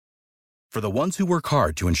For the ones who work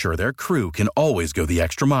hard to ensure their crew can always go the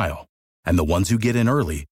extra mile, and the ones who get in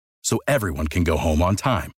early so everyone can go home on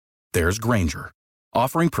time, there's Grainger,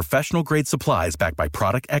 offering professional-grade supplies backed by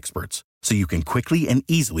product experts so you can quickly and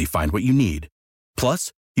easily find what you need.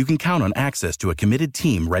 Plus, you can count on access to a committed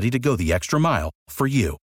team ready to go the extra mile for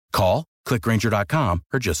you. Call, click Grainger.com,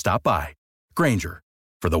 or just stop by. Grainger,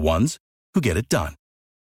 for the ones who get it done.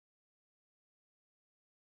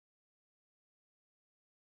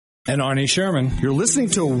 And Arnie Sherman. You're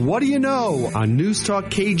listening to What Do You Know on News Talk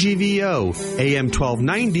KGVO, AM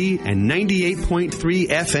 1290 and 98.3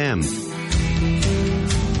 FM.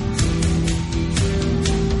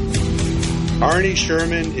 Arnie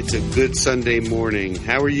Sherman, it's a good Sunday morning.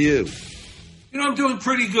 How are you? I'm doing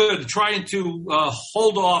pretty good, trying to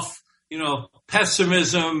hold off,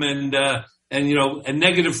 pessimism and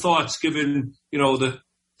negative thoughts given, the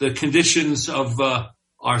conditions of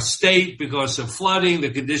our state because of flooding,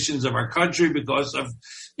 the conditions of our country because of,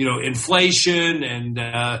 inflation and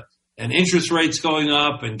interest rates going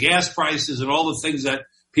up and gas prices and all the things that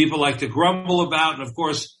people like to grumble about. And of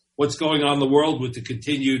course, what's going on in the world with the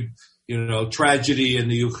continued, tragedy in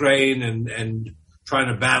the Ukraine and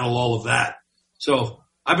trying to battle all of that. So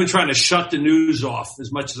I've been trying to shut the news off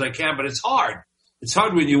as much as I can, but it's hard. It's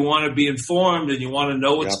hard when you want to be informed and you want to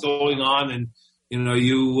know what's going on. And,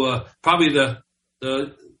 probably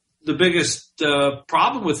the biggest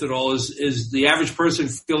problem with it all is the average person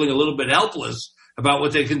feeling a little bit helpless about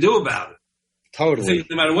what they can do about it. Totally. I think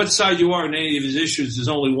no matter what side you are in any of these issues, there's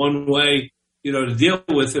only one way, to deal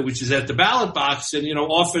with it, which is at the ballot box. And,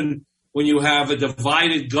 often when you have a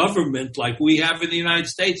divided government like we have in the United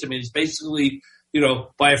States, it's basically,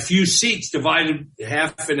 by a few seats divided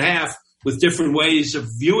half and half with different ways of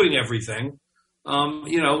viewing everything.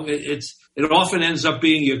 It often ends up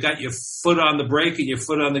being you've got your foot on the brake and your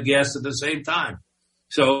foot on the gas at the same time.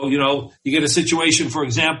 So, you get a situation, for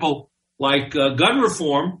example, like gun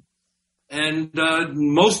reform, and the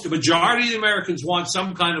majority of the Americans want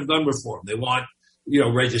some kind of gun reform. They want,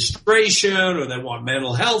 registration, or they want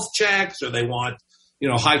mental health checks, or they want,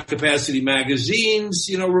 high capacity magazines,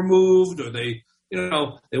 removed, or they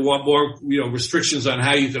want more, restrictions on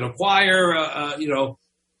how you can acquire,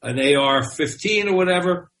 an AR-15 or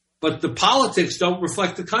whatever. But the politics don't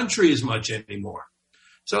reflect the country as much anymore.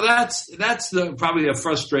 So that's probably a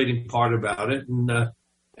frustrating part about it.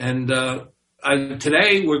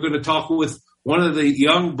 Today we're going to talk with one of the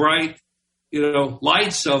young, bright,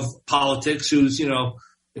 lights of politics who's,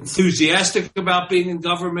 enthusiastic about being in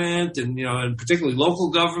government and particularly local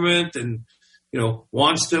government and,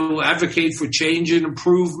 wants to advocate for change and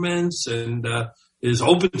improvements and is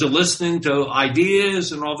open to listening to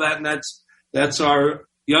ideas and all that. And that's our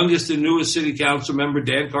youngest and newest city council member,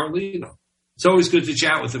 Dan Carlino. It's always good to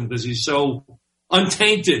chat with him because he's so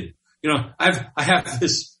untainted. I have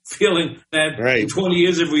this feeling that in 20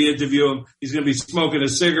 years, if we interview him, he's going to be smoking a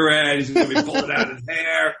cigarette. He's going to be pulling out his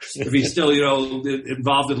hair. If he's still,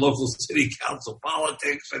 involved in local city council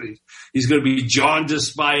politics, and he's going to be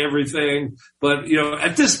jaundiced by everything. But,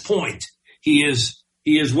 at this point, he is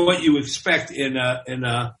what you expect in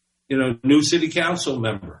a new city council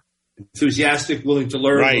member. Enthusiastic, willing to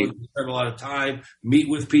learn, willing to spend a lot of time, meet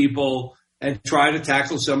with people, and try to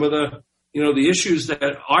tackle some of the the issues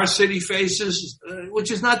that our city faces, which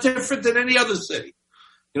is not different than any other city.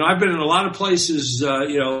 I've been in a lot of places,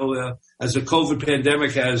 as the COVID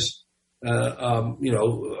pandemic has,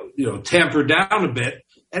 tampered down a bit.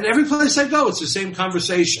 And every place I go, it's the same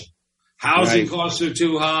conversation. Housing costs are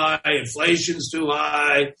too high. Inflation's too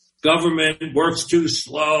high. Government works too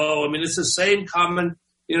slow. It's the same common,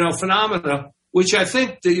 phenomena, which I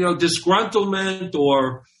think the, disgruntlement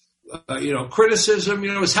or, criticism,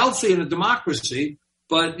 is healthy in a democracy,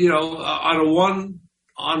 but,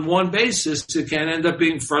 on one basis, it can end up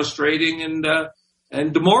being frustrating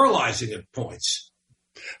and demoralizing at points.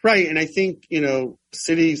 Right. And I think,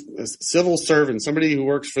 cities, civil servants, somebody who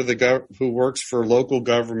works for who works for local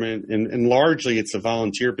government, and largely it's a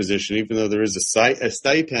volunteer position, even though there is a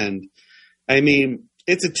stipend.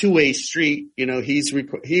 It's a two-way street.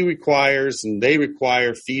 He requires and they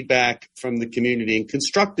require feedback from the community and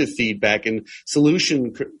constructive feedback and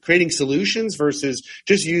creating solutions versus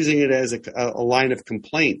just using it as a line of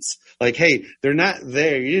complaints. Like, hey, they're not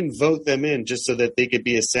there. You didn't vote them in just so that they could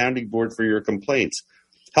be a sounding board for your complaints.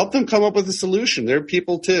 Help them come up with a solution. They're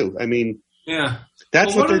people too.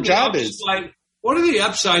 That's what their job is. One of the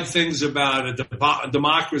upside things about a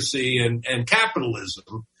democracy and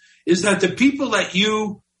capitalism is that the people that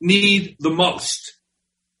you need the most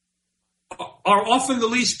are often the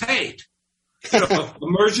least paid.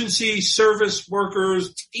 Emergency service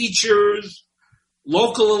workers, teachers,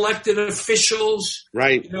 local elected officials.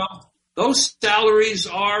 Right. Those salaries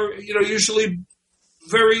are, usually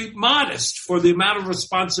very modest for the amount of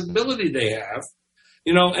responsibility they have.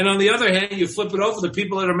 And on the other hand, you flip it over, the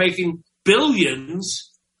people that are making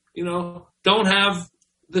billions, don't have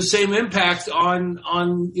the same impact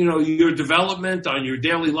on your development, on your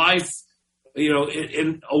daily life,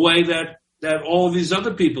 in a way that all of these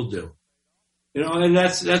other people do. And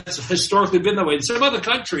that's historically been that way. In some other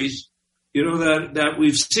countries, that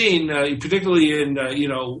we've seen, particularly in,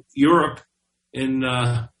 Europe, in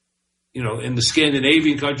the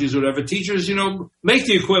Scandinavian countries, whatever, teachers, make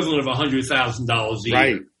the equivalent of $100,000 a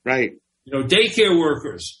year. Right. Daycare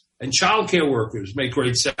workers and childcare workers make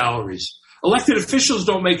great salaries. Elected officials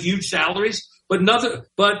don't make huge salaries, but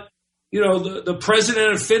the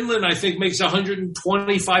president of Finland, I think, makes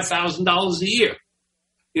 $125,000 a year.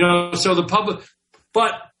 So the public,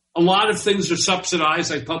 but a lot of things are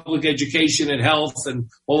subsidized, like public education and health and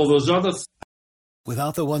all of those other things.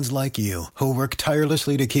 Without the ones like you, who work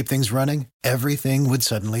tirelessly to keep things running, everything would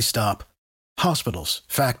suddenly stop. Hospitals,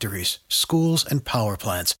 factories, schools, and power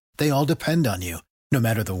plants, they all depend on you. No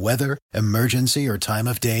matter the weather, emergency, or time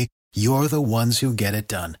of day, you're the ones who get it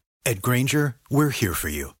done. At Grainger, we're here for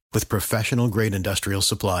you with professional-grade industrial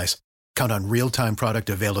supplies. Count on real-time product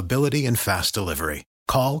availability and fast delivery.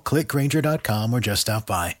 Call, click Grainger.com, or just stop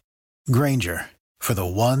by. Grainger, for the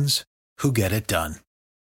ones who get it done.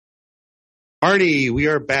 Arnie, we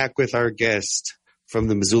are back with our guest from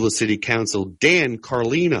the Missoula City Council, Dan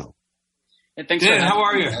Carlino. Hey, thanks. Dan, how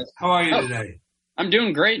are you? How are you today? I'm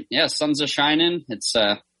doing great. Yeah, sun's shining. It's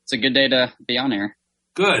a good day to be on here.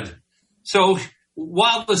 Good. So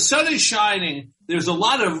while the sun is shining, there's a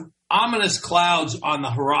lot of ominous clouds on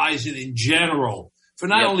the horizon in general for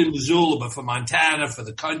not only Missoula, but for Montana, for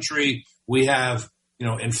the country. We have,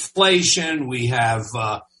 inflation. We have,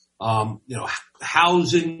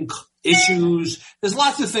 housing issues. There's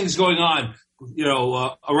lots of things going on,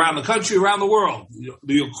 around the country, around the world.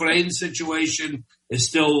 The Ukraine situation is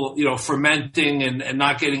still, fermenting and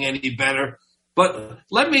not getting any better. But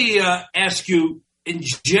let me ask you, in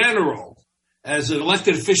general, as an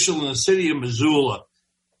elected official in the city of Missoula,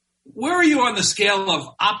 where are you on the scale of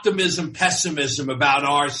optimism, pessimism about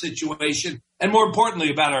our situation, and more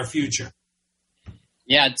importantly, about our future?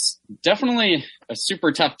 Yeah, it's definitely a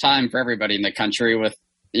super tough time for everybody in the country with,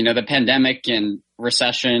 the pandemic and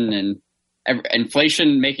recession and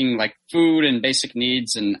inflation making like food and basic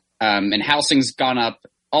needs and housing's gone up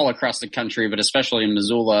all across the country, but especially in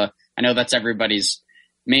Missoula. I know that's everybody's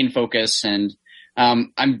main focus. And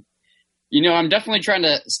I'm definitely trying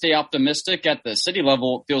to stay optimistic at the city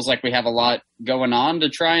level. It feels like we have a lot going on to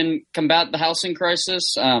try and combat the housing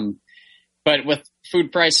crisis. But with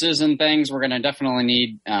food prices and things, we're going to definitely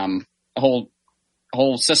need a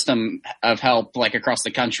whole system of help like across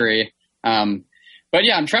the country. But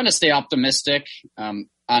yeah, I'm trying to stay optimistic.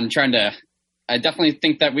 I definitely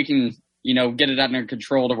think that we can, get it under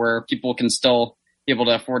control to where people can still be able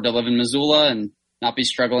to afford to live in Missoula and not be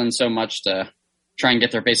struggling so much to try and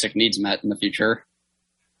get their basic needs met in the future.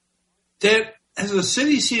 Dan, has the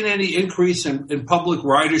city seen any increase in public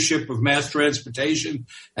ridership of mass transportation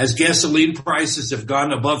as gasoline prices have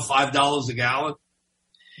gone above $5 a gallon?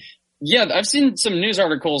 Yeah, I've seen some news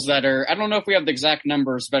articles that I don't know if we have the exact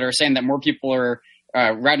numbers, but are saying that more people are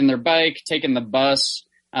riding their bike, taking the bus.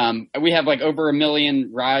 We have like over 1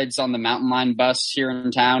 million rides on the Mountain Line bus here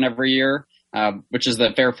in town every year, which is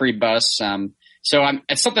the fare-free bus. So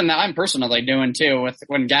it's something that I'm personally doing too. With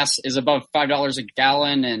when gas is above $5 a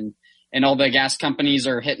gallon and all the gas companies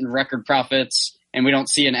are hitting record profits, and we don't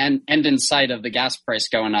see an end in sight of the gas price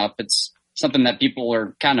going up. It's something that people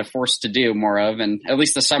are kind of forced to do more of, and at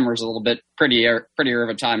least the summer is a little bit prettier of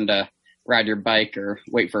a time to ride your bike or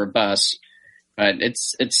wait for a bus. But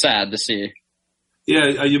it's sad to see.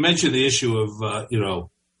 Yeah, you mentioned the issue of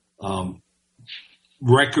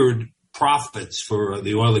record profits for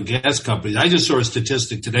the oil and gas companies. I just saw a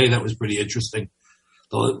statistic today that was pretty interesting.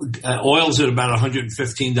 Oil's at about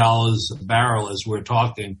 $115 a barrel as we're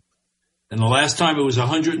talking, and the last time it was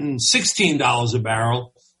 $116 a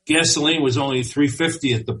barrel. Gasoline was only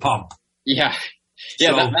 $3.50 at the pump. Yeah.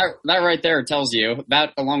 So, that right there tells you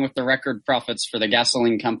that, along with the record profits for the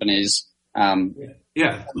gasoline companies.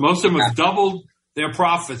 Yeah, most of them have doubled their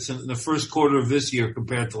profits in the first quarter of this year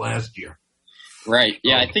compared to last year. Right.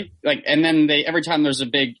 Yeah, I think and then every time there's a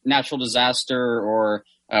big natural disaster or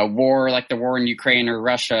a war, like the war in Ukraine or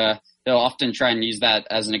Russia, they'll often try and use that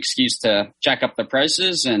as an excuse to jack up the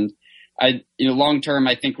prices. And long term,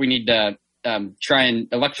 I think we need to try and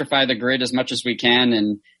electrify the grid as much as we can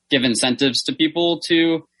and give incentives to people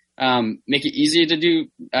to make it easy to do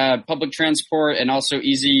public transport, and also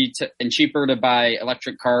easy and cheaper to buy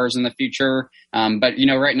electric cars in the future. But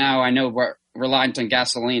right now I know we're reliant on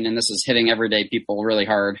gasoline, and this is hitting everyday people really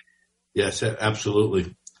hard. Yes,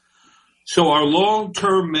 absolutely. So our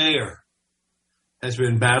long-term mayor has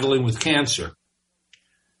been battling with cancer,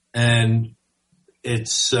 and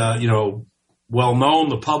it's well known.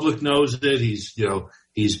 The public knows it.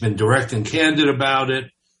 He's been direct and candid about it,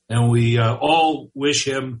 and we all wish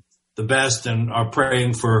him the best and are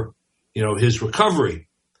praying for his recovery.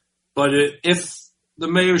 But if the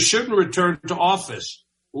mayor shouldn't return to office,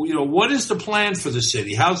 what is the plan for the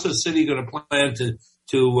city? How's the city going to plan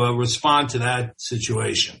to respond to that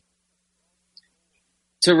situation?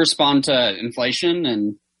 To respond to inflation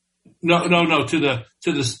and no, to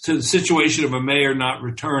the situation of a mayor not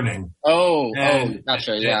returning.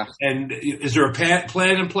 Gotcha. Yeah. And is there a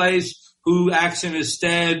plan in place? Who acts in his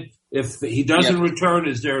stead? If he doesn't return,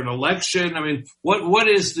 is there an election? I mean, what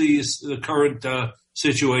is the current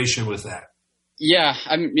situation with that? Yeah,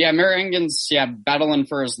 Mayor Engin's battling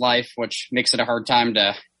for his life, which makes it a hard time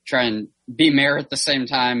to try and be mayor at the same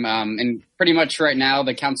time. And pretty much right now,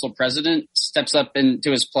 the council president steps up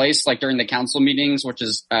into his place, like during the council meetings, which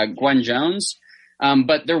is Gwen Jones.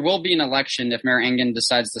 But there will be an election if Mayor Engin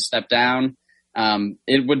decides to step down.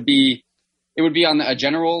 It would be on a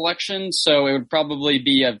general election, so it would probably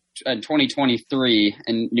be a 2023.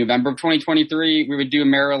 In November of 2023, we would do a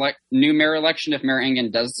new mayor election if Mayor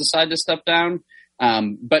Engin does decide to step down.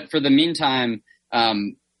 But for the meantime,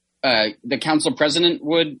 the council president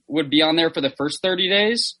would be on there for the first 30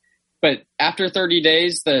 days. But after 30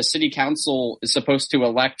 days, the city council is supposed to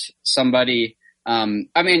elect somebody,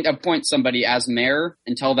 appoint somebody as mayor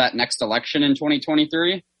until that next election in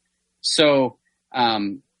 2023. So,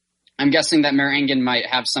 I'm guessing that Mayor Engin might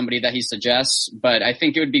have somebody that he suggests, but I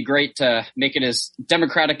think it would be great to make it as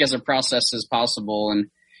democratic as a process as possible and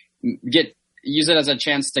use it as a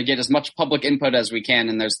chance to get as much public input as we can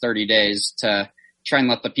in those 30 days to try and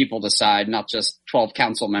let the people decide, not just 12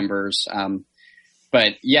 council members.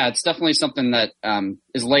 But yeah, it's definitely something that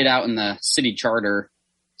is laid out in the city charter.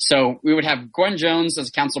 So we would have Gwen Jones as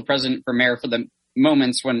council president for mayor for the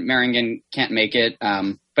moments when Mayor Engin can't make it.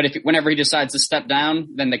 But whenever he decides to step down,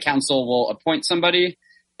 then the council will appoint somebody.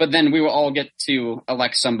 But then we will all get to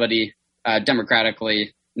elect somebody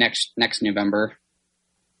democratically next November.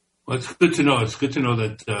 Well, it's good to know. It's good to know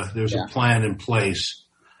that there's a plan in place.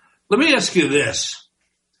 Let me ask you this.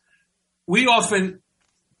 We often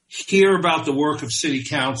hear about the work of city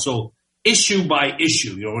council issue by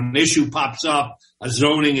issue. An issue pops up, a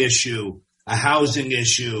zoning issue, a housing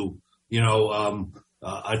issue,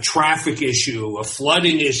 a traffic issue, a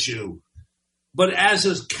flooding issue. But as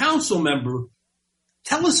a council member,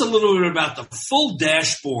 tell us a little bit about the full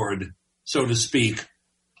dashboard, so to speak,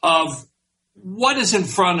 of what is in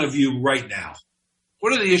front of you right now.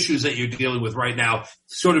 What are the issues that you're dealing with right now,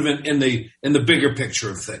 sort of in the bigger picture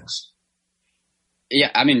of things?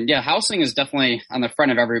 Housing is definitely on the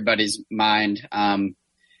front of everybody's mind.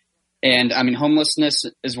 Homelessness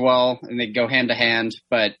as well, and they go hand to hand.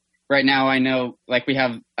 But right now I know we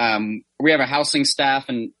have a housing staff,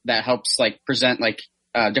 and that helps present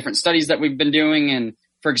different studies that we've been doing. And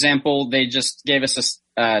for example, they just gave us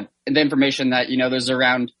the information that, there's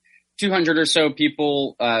around 200 or so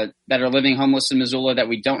people that are living homeless in Missoula that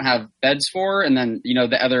we don't have beds for. And then,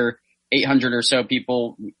 the other 800 or so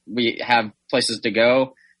people, we have places to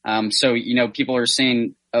go. So people are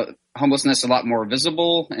seeing homelessness a lot more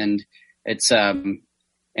visible, and it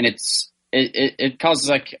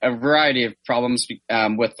causes a variety of problems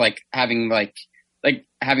with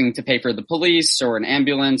having to pay for the police or an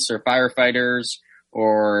ambulance or firefighters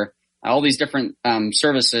or all these different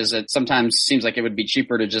services. It sometimes seems like it would be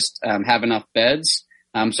cheaper to just have enough beds.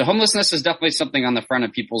 So homelessness is definitely something on the front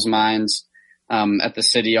of people's minds at the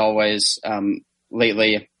city always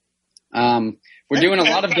lately. We're doing a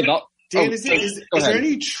lot of development. Dan, is there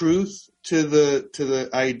any truth to the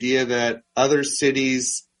idea that other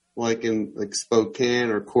cities like Spokane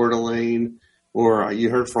or Coeur d'Alene, or you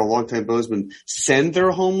heard for a long time Bozeman, send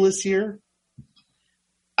their homeless here?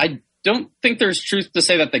 I don't think there's truth to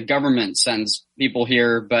say that the government sends people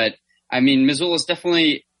here, but Missoula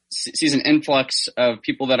definitely sees an influx of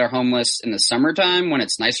people that are homeless in the summertime when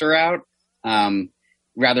it's nicer out,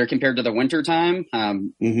 rather compared to the winter time.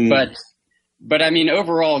 But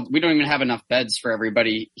overall, we don't even have enough beds for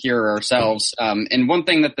everybody here ourselves. And one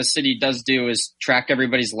thing that the city does do is track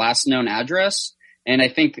everybody's last known address. And I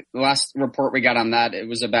think the last report we got on that, it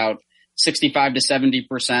was about 65 to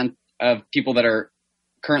 70% of people that are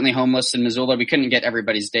currently homeless in Missoula. We couldn't get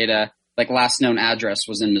everybody's data. Last known address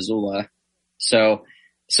was in Missoula. So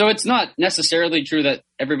So it's not necessarily true that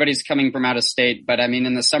everybody's coming from out of state, but I mean,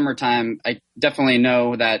 in the summertime, I definitely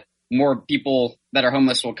know that more people that are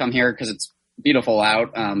homeless will come here because it's beautiful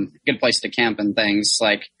out, good place to camp and things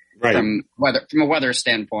like from a weather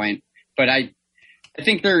standpoint. But I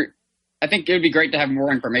think it would be great to have more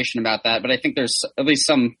information about that. But I think there's at least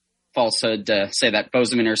some falsehood to say that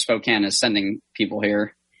Bozeman or Spokane is sending people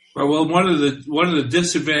here. Well, one of the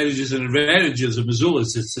disadvantages and advantages of Missoula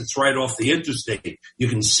is it's right off the interstate. You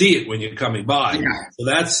can see it when you're coming by. Yeah. So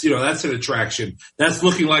that's an attraction. That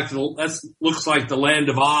looks like the land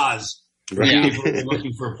of Oz. Right. People are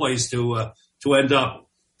looking for a place to end up.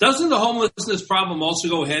 Doesn't the homelessness problem also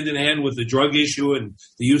go hand in hand with the drug issue and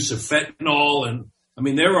the use of fentanyl? And I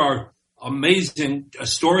mean, there are amazing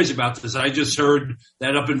stories about this. I just heard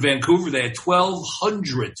that up in Vancouver, they had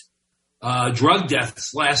 1,200 drug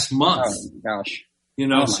deaths last month. Oh, gosh.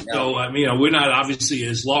 So, I mean, we're not obviously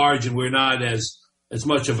as large and we're not as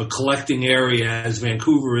much of a collecting area as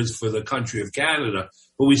Vancouver is for the country of Canada.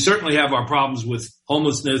 But we certainly have our problems with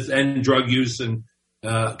homelessness and drug use and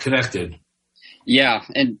connected. Yeah.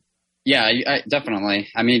 And I definitely.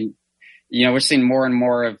 I mean, we're seeing more and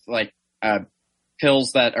more of like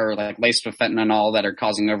pills that are like laced with fentanyl that are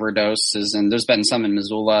causing overdoses. And there's been some in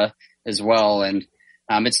Missoula as well. And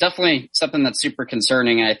it's definitely something that's super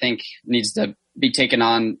concerning, and I think needs to be taken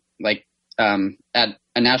on like at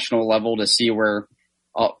a national level to see where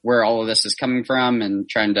all of this is coming from and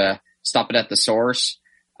trying to stop it at the source.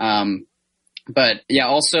 But yeah,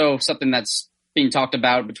 also something that's being talked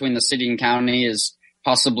about between the city and county is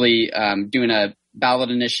possibly doing a ballot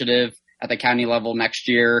initiative at the county level next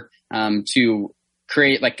year to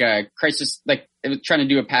create like a crisis, like trying to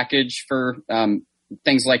do a package for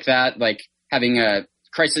things like that, like having a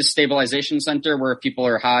crisis stabilization center where if people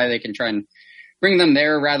are high, they can try and bring them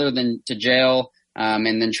there rather than to jail,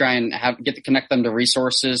 and then try and connect them to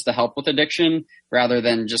resources to help with addiction rather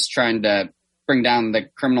than just trying to bring down the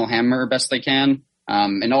criminal hammer best they can.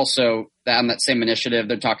 And also on that same initiative,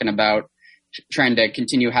 they're talking about trying to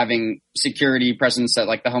continue having security presence at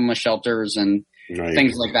like the homeless shelters and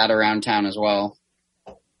things like that around town as well.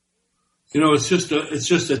 It's just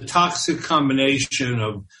a toxic combination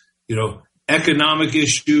of, economic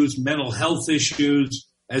issues, mental health issues.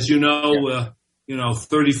 As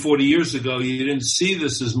 30, 40 years ago, you didn't see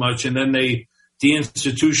this as much. And then they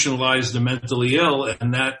deinstitutionalized the mentally ill.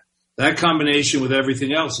 And that combination with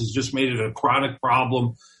everything else has just made it a chronic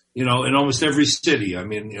problem, in almost every city. I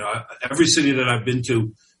mean, every city that I've been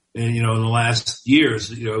to, in the last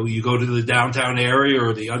years, you go to the downtown area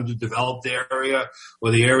or the underdeveloped area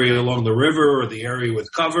or the area along the river or the area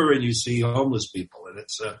with cover, and you see homeless people. And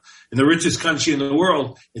it's in the richest country in the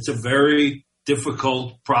world, it's a very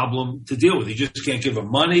difficult problem to deal with. You just can't give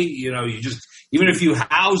them money. Even if you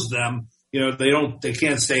house them, they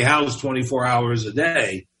can't stay housed 24 hours a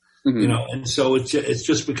day. Mm-hmm. And so it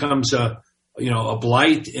just becomes a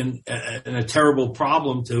blight and a terrible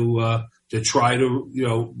problem to try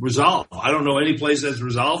to, resolve. I don't know any place that's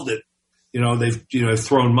resolved it. They've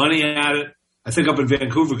thrown money at it. I think up in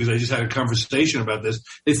Vancouver, because I just had a conversation about this,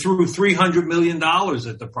 they threw $300 million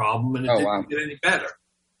at the problem and it didn't get any better.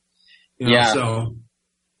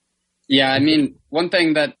 Yeah, I mean, one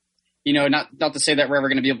thing that, not to say that we're ever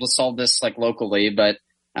going to be able to solve this like locally, but,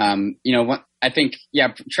 I think,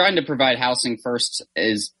 trying to provide housing first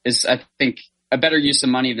is I think a better use of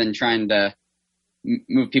money than trying to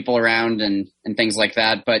move people around and things like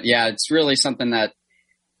that. But yeah, it's really something that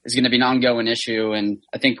is going to be an ongoing issue. And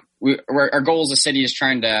I think our goal as a city is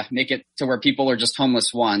trying to make it to where people are just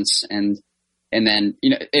homeless once. And then,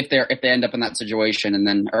 if they end up in that situation and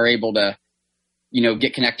then are able to,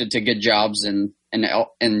 get connected to good jobs and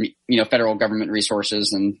federal government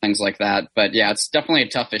resources and things like that. But yeah, it's definitely a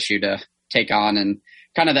tough issue to take on. And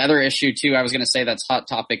kind of the other issue too, I was going to say that's hot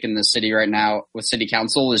topic in the city right now with city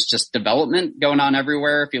council is just development going on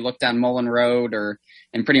everywhere. If you look down Mullen Road or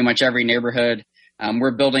in pretty much every neighborhood,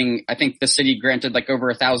 we're building, I think the city granted like over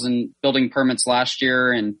 1,000 building permits last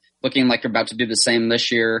year and looking like we're about to do the same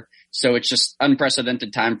this year. So it's just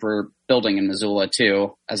unprecedented time for building in Missoula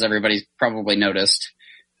too, as everybody's probably noticed.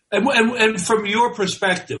 And from your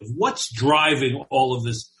perspective, what's driving all of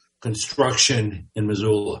this construction in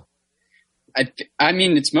Missoula? I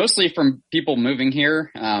mean, it's mostly from people moving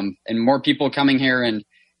here, and more people coming here, and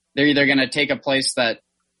they're either going to take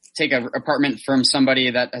an apartment from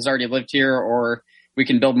somebody that has already lived here, or we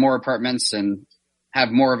can build more apartments and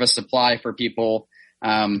have more of a supply for people.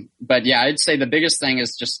 But yeah, I'd say the biggest thing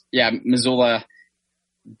is just, Missoula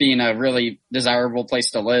being a really desirable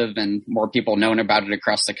place to live and more people knowing about it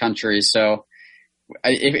across the country. So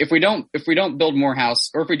if we don't build more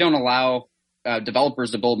house, or if we don't allow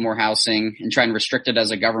developers to build more housing and try and restrict it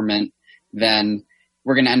as a government, then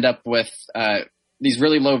we're going to end up with these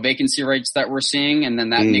really low vacancy rates that we're seeing. And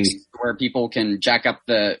then that makes it where people can jack up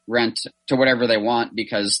the rent to whatever they want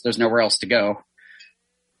because there's nowhere else to go.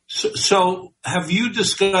 So have you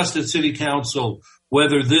discussed at City Council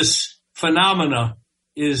whether this phenomena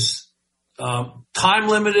is time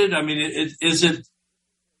limited? I mean, is it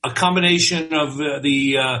a combination of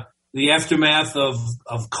the aftermath of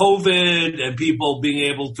COVID and people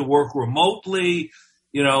being able to work remotely,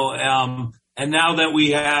 and now that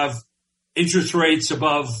we have interest rates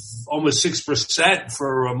above almost 6%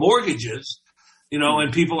 for mortgages,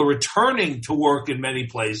 and people are returning to work in many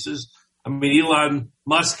places. I mean, Elon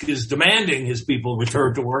Musk is demanding his people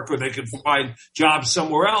return to work or they can find jobs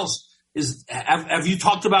somewhere else. Have you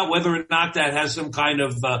talked about whether or not that has some kind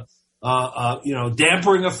of,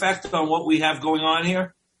 dampering effect on what we have going on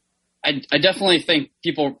here? I definitely think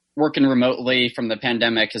people working remotely from the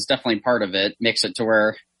pandemic is definitely part of it. Makes it to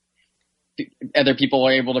where other people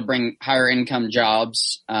are able to bring higher income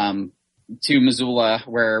jobs to Missoula,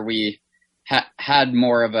 where we had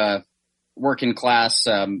more of a working class.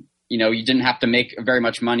 You didn't have to make very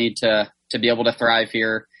much money to be able to thrive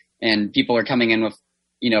here, and people are coming in with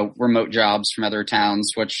remote jobs from other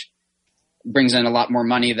towns, which brings in a lot more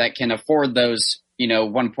money that can afford those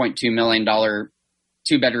 $1.2 million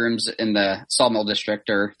 2 bedrooms in the Sawmill District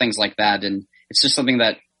or things like that. And it's just something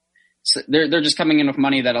that they're just coming in with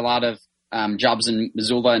money that a lot of jobs in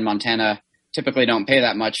Missoula and Montana typically don't pay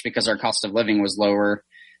that much because our cost of living was lower.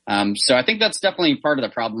 So I think that's definitely part of the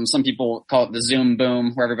problem. Some people call it the Zoom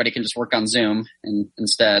boom, where everybody can just work on Zoom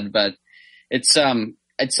instead. But it's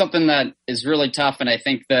something that is really tough. And I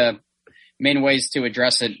think the main ways to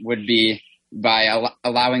address it would be by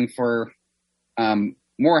allowing for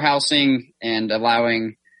more housing and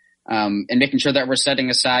allowing and making sure that we're setting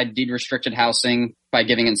aside deed restricted housing by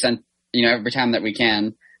giving incentive, every time that we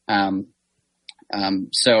can. Yeah,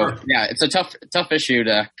 it's a tough issue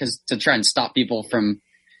to try and stop people from.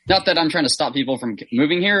 Not that I'm trying to stop people from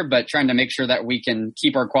moving here, but trying to make sure that we can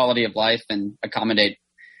keep our quality of life and accommodate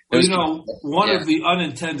those people. One of the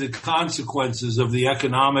unintended consequences of the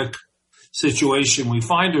economic situation we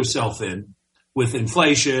find ourselves in with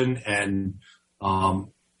inflation and,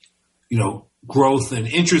 growth in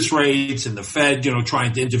interest rates and the Fed,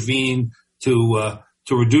 trying to intervene to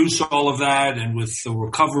reduce all of that, and with the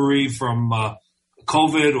recovery from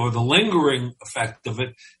COVID or the lingering effect of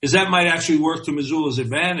it, is that might actually work to Missoula's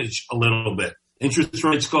advantage a little bit. Interest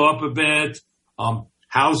rates go up a bit.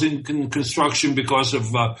 Housing construction, because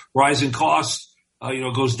of rising costs,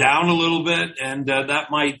 goes down a little bit, and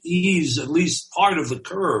that might ease at least part of the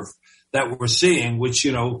curve that we're seeing, which,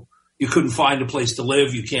 you couldn't find a place to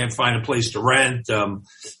live. You can't find a place to rent, and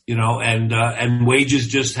wages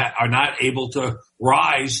just are not able to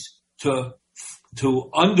rise to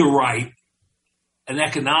underwrite an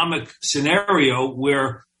economic scenario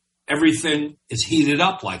where everything is heated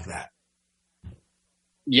up like that.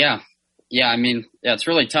 Yeah. I mean, it's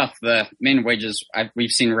really tough. The main wages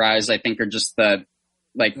we've seen rise, I think, are just the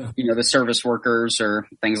service workers or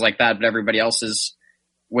things like that. But everybody else's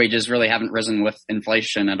wages really haven't risen with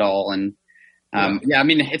inflation at all. And I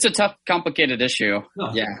mean, it's a tough, complicated issue.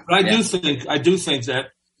 No, yeah, but I do think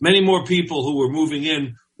that many more people who are moving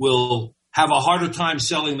in will have a harder time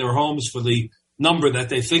selling their homes for the number that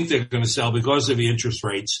they think they're going to sell because of the interest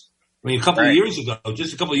rates. I mean, just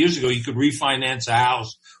a couple of years ago, you could refinance a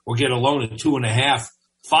house or get a loan at 2.5.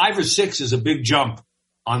 5 or 6 is a big jump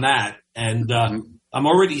on that. And, I'm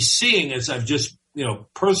already seeing, as I've just,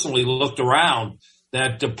 personally looked around,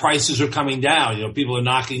 that the prices are coming down. People are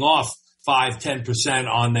knocking off 5-10%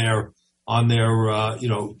 on their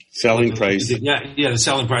selling price. The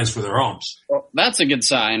selling price for their homes. Well, that's a good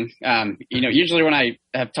sign. Usually when I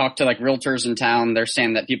have talked to realtors in town, they're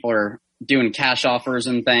saying that people are doing cash offers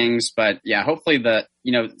and things, but hopefully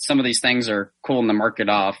some of these things are cooling the market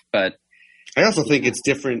off. But I also think it's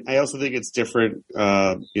different.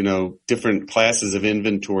 Different classes of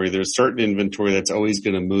inventory. There's certain inventory that's always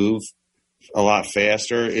going to move a lot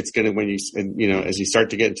faster. It's going to, as you start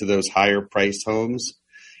to get into those higher priced homes,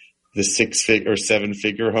 the 6-figure or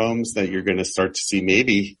 7-figure homes, that you're going to start to see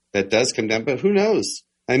maybe that does come down, but who knows?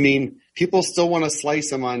 I mean, people still want a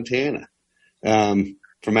slice of Montana,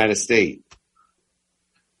 from out of state.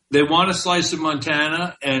 They want a slice of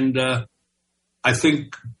Montana. And, I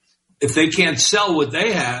think if they can't sell what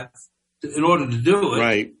they have in order to do it,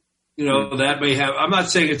 right. That may have, I'm not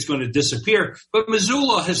saying it's going to disappear, but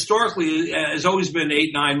Missoula historically has always been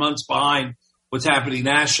 8-9 months behind what's happening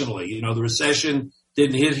nationally. The recession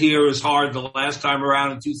didn't hit here as hard the last time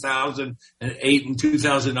around in 2008 and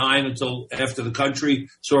 2009 until after the country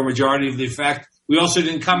saw a majority of the effect. We also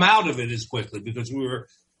didn't come out of it as quickly because we were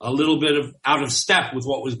a little bit out of step with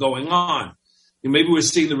what was going on. And maybe we're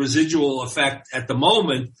seeing the residual effect at the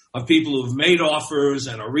moment of people who've made offers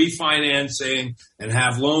and are refinancing and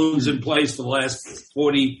have loans in place for the last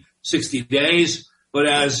 40, 60 days. But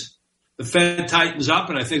as the Fed tightens up,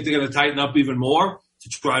 and I think they're going to tighten up even more to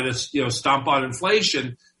try to, stomp on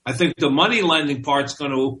inflation, I think the money lending part's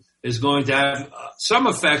is going to have some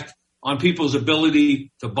effect on people's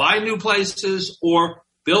ability to buy new places or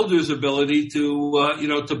builders' ability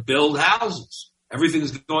to build houses.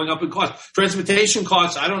 Everything's going up in cost. Transportation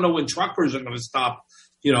costs, I don't know when truckers are going to stop,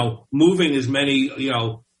 moving as many,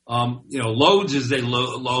 loads as they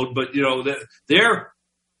load, but,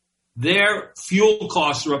 their fuel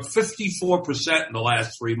costs are up 54% in the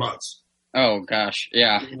last 3 months. Oh gosh.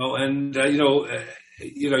 Yeah. There's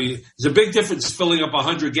a big difference filling up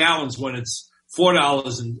 100 gallons when it's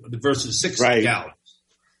 $4 versus 60 gallons.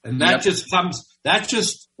 And that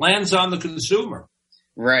just lands on the consumer.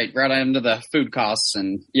 Right under the food costs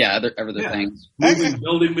and other things. Moving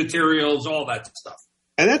building materials, all that stuff.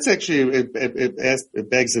 And that's actually, it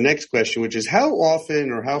begs the next question, which is how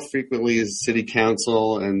often or how frequently is City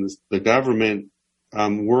Council and the government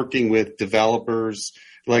working with developers?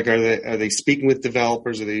 Like, are they speaking with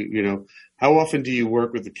developers? Are they, how often do you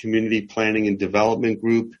work with the community planning and development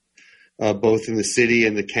group, both in the city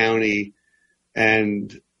and the county?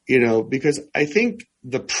 And, because I think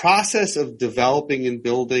the process of developing and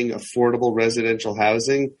building affordable residential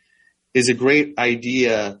housing is a great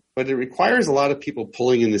idea, but it requires a lot of people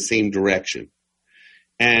pulling in the same direction.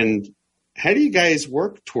 And how do you guys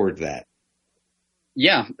work toward that?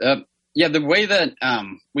 Yeah. The way that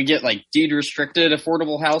we get like deed restricted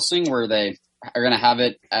affordable housing where they are going to have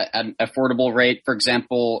it at an affordable rate. For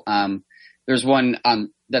example, there's one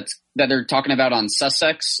that they're talking about on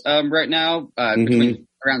Sussex right now between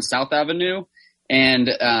around South Avenue. And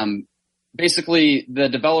basically the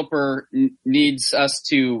developer needs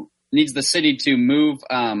the city to move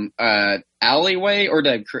alleyway or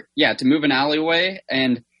to move an alleyway.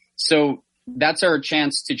 And so that's our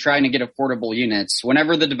chance to try and get affordable units.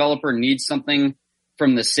 Whenever the developer needs something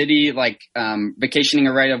from the city, like vacationing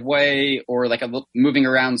a right of way or like moving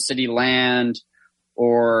around city land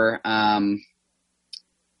or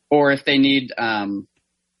if they need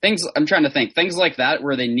things, I'm trying to think, things like that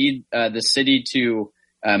where they need the city to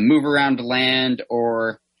move around land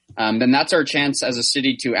or then that's our chance as a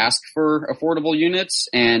city to ask for affordable units.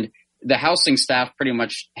 And the housing staff pretty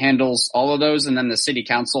much handles all of those. And then the city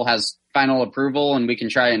council has final approval and we can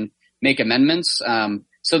try and make amendments.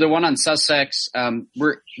 So the one on Sussex, they're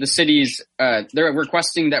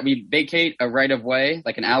requesting that we vacate a right of way,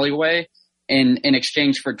 like an alleyway, in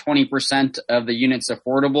exchange for 20% of the units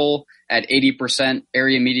affordable at 80%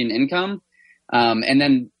 area median income. And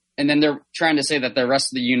then they're trying to say that the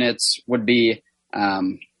rest of the units would be,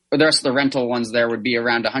 or the rest of the rental ones there would be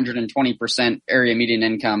around 120% area median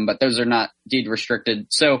income, but those are not deed restricted.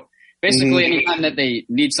 So basically anytime that they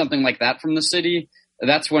need something like that from the city,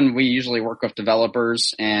 that's when we usually work with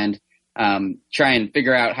developers and try and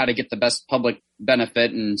figure out how to get the best public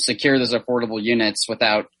benefit and secure those affordable units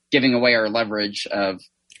without giving away our leverage of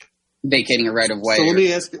vacating a right of way. So let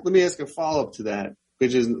me ask a follow-up to that,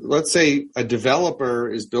 which is, let's say a developer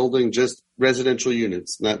is building just residential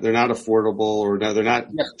units. They're not affordable or they're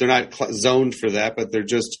not zoned for that, but they're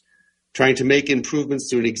just trying to make improvements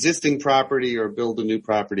to an existing property or build a new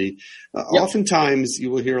property. Oftentimes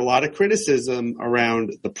you will hear a lot of criticism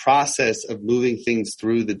around the process of moving things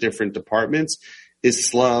through the different departments is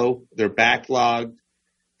slow. They're backlogged.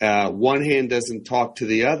 One hand doesn't talk to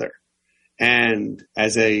the other. And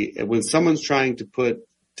when someone's trying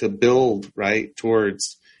to build right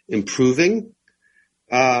towards improving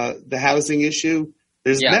the housing issue,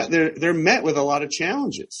 they're met with a lot of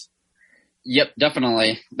challenges. Yep,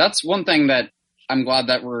 definitely. That's one thing that I'm glad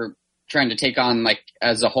that we're trying to take on, like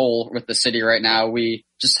as a whole with the city right now. We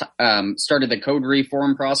just started the code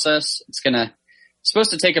reform process. It's supposed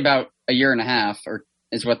to take about a year and a half, or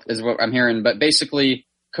is what I'm hearing. But basically,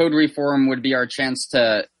 code reform would be our chance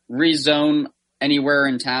to rezone anywhere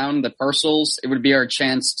in town, the parcels. It would be our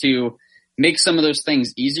chance to make some of those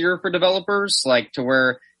things easier for developers, like to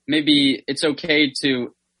where maybe it's okay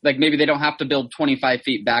to, like maybe they don't have to build 25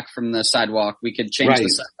 feet back from the sidewalk. We could change the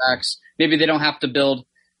setbacks. Maybe they don't have to build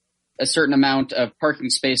a certain amount of parking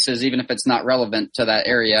spaces, even if it's not relevant to that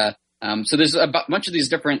area. So there's a bunch of these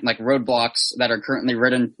different like roadblocks that are currently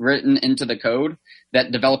written into the code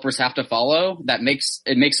that developers have to follow. That makes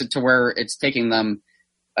it to where it's taking them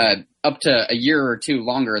up to a year or two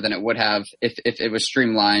longer than it would have if it was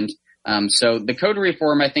streamlined. So the code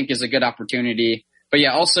reform, I think, is a good opportunity. But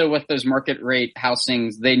yeah, also with those market rate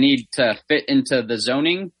housings, they need to fit into the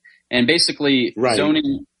zoning. And basically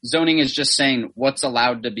zoning is just saying what's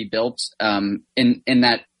allowed to be built in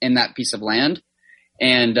that piece of land.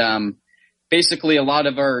 And basically a lot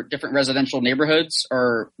of our different residential neighborhoods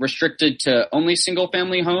are restricted to only single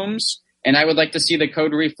family homes. And I would like to see the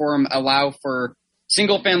code reform allow for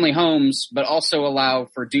single family homes, but also allow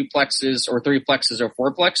for duplexes or threeplexes or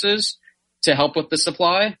fourplexes to help with the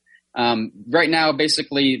supply. Right now,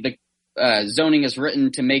 basically the zoning is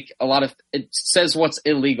written to make it says what's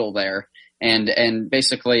illegal there. And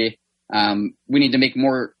basically, we need to make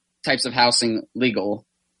more types of housing legal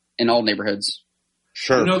in all neighborhoods.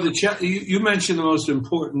 Sure. You mentioned the most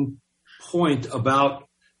important point about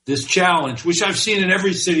this challenge, which I've seen in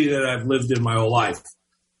every city that I've lived in my whole life.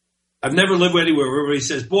 I've never lived anywhere where everybody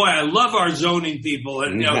says, boy, I love our zoning people.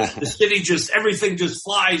 And, the city everything just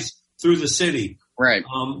flies through the city. Right.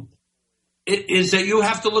 It is that you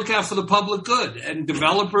have to look out for the public good, and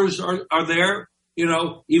developers are there,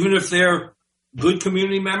 even if they're good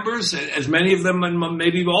community members, as many of them and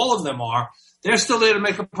maybe all of them are, they're still there to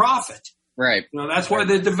make a profit. Right. That's why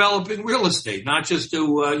they're developing real estate, not just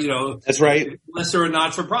to, That's right. Unless they're a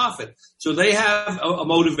not-for-profit. So they have a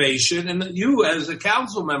motivation, and you as a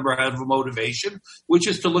council member have a motivation, which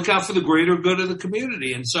is to look out for the greater good of the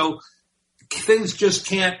community. And so things just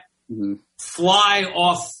can't fly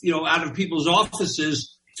off, out of people's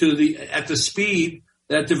offices at the speed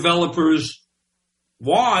that developers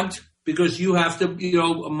want, because you have to,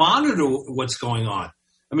 monitor what's going on.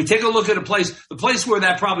 I mean, take a look at the place where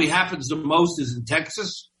that probably happens the most is in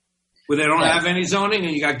Texas, where they don't have any zoning,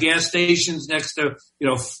 and you got gas stations next to,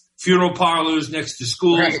 funeral parlors, next to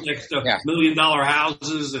schools, next to $1 million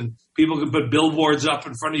houses, and people can put billboards up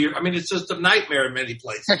in front of you. I mean, it's just a nightmare in many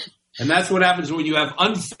places. And that's what happens when you have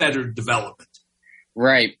unfettered development.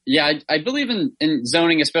 Right. Yeah, I believe in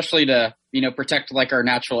zoning, especially to, protect like our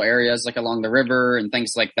natural areas, like along the river and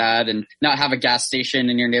things like that, and not have a gas station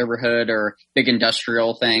in your neighborhood or big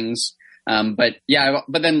industrial things. So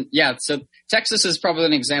Texas is probably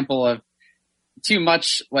an example of too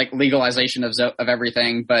much like legalization of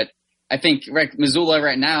everything. But I think Missoula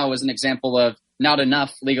right now is an example of not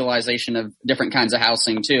enough legalization of different kinds of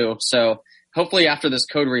housing too. So hopefully after this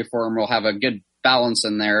code reform, we'll have a good balance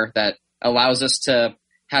in there that allows us to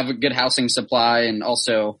have a good housing supply and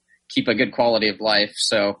also keep a good quality of life.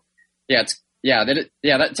 So that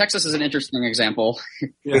Texas is an interesting example.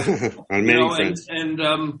 Yeah. On many fronts.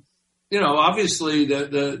 Obviously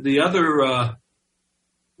the other,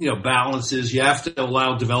 balance is you have to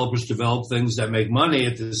allow developers to develop things that make money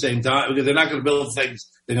at the same time, because they're not going to build things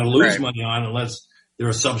they're going to lose money on unless they're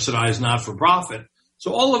a subsidized not-for-profit.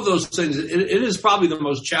 So all of those things, it is probably the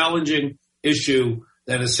most challenging issue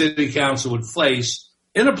that a city council would face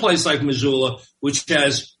in a place like Missoula, which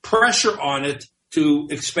has pressure on it to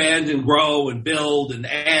expand and grow and build and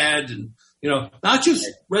add and, not just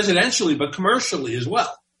residentially, but commercially as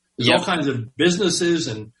well. There's all kinds of businesses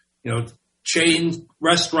and, chain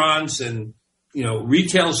restaurants and,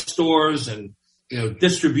 retail stores and,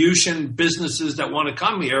 distribution businesses that want to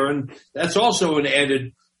come here. And that's also an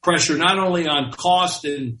added pressure, not only on cost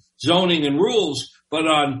and zoning and rules, but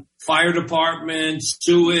on fire departments,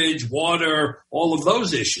 sewage, water, all of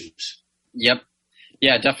those issues. Yep.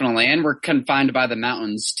 Yeah, definitely. And we're confined by the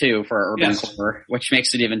mountains too for our urban core, which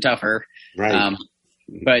makes it even tougher. Right.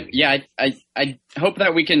 But yeah, I hope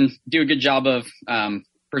that we can do a good job of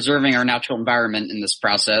preserving our natural environment in this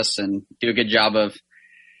process and do a good job of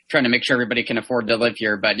trying to make sure everybody can afford to live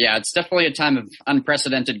here. But yeah, it's definitely a time of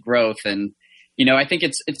unprecedented growth. And, I think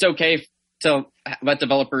it's okay to let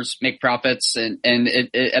developers make profits, and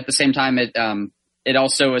it at the same time, it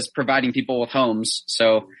also is providing people with homes.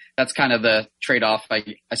 So that's kind of the trade-off,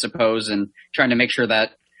 I suppose, and trying to make sure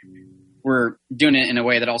that we're doing it in a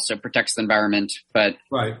way that also protects the environment. But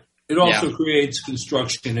right. It also creates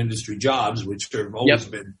construction industry jobs, which have always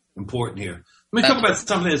been important here. Let me talk about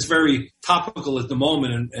something that's very topical at the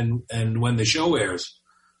moment and when the show airs.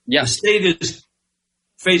 Yeah. The state is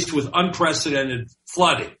faced with unprecedented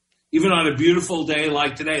flooding. Even on a beautiful day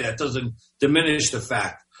like today, that doesn't diminish the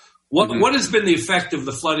fact. What has been the effect of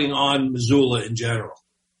the flooding on Missoula in general?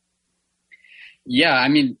 Yeah, I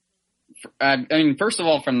mean, first of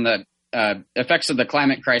all, from the effects of the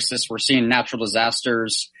climate crisis, we're seeing natural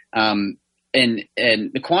disasters and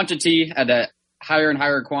the quantity at a higher and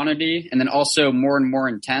higher quantity, and then also more and more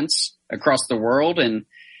intense across the world. And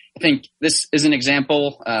I think this is an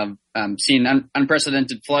example of seeing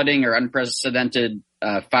unprecedented flooding or unprecedented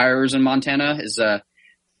fires in Montana is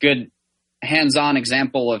good hands-on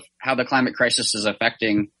example of how the climate crisis is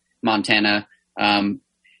affecting Montana.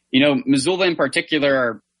 Missoula in particular,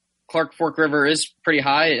 our Clark Fork River is pretty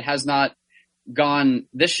high. It has not gone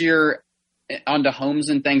this year onto homes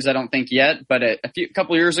and things, I don't think yet, but a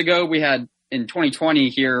couple years ago, in 2020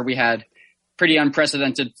 here, we had pretty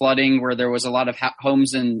unprecedented flooding where there was a lot of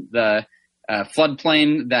homes in the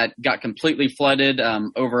floodplain that got completely flooded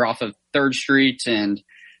over off of 3rd Street. And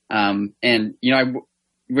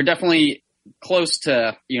we're definitely close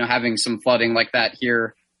to, having some flooding like that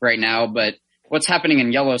here right now. But what's happening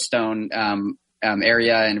in Yellowstone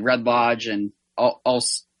area and Red Lodge and all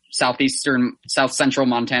south central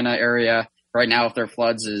Montana area right now with their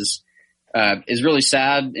floods is really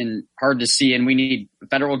sad and hard to see. And we need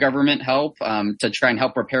federal government help to try and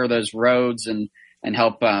help repair those roads and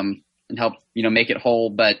help make it whole.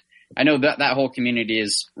 But I know that whole community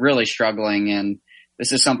is really struggling, and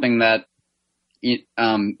this is something that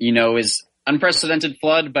is unprecedented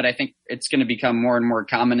flood, but I think it's going to become more and more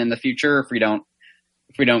common in the future if we don't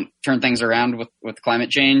turn things around with climate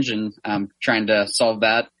change and trying to solve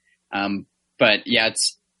that. But yeah,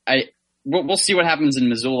 we'll see what happens in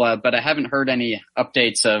Missoula, but I haven't heard any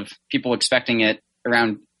updates of people expecting that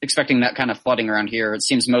kind of flooding around here. It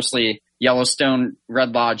seems mostly Yellowstone,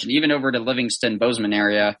 Red Lodge, and even over to Livingston, Bozeman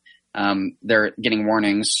area, they're getting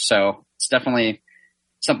warnings. So it's definitely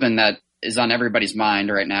something that is on everybody's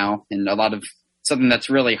mind right now, and something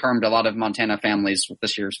that's really harmed a lot of Montana families with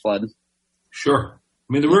this year's flood. Sure.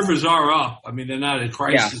 I mean, the rivers are up. I mean, they're not at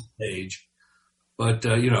crisis stage, but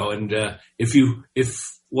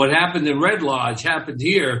if what happened in Red Lodge happened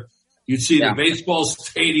here, you'd see the baseball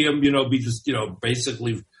stadium, be just,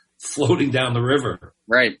 basically floating down the river.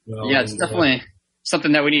 Right. It's definitely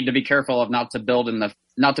something that we need to be careful of, not to build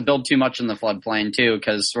too much in the floodplain too,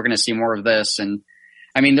 because we're going to see more of this. And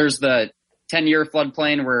I mean, there's the 10-year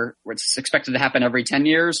floodplain where it's expected to happen every 10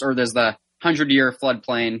 years, or there's the 100-year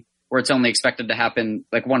floodplain where it's only expected to happen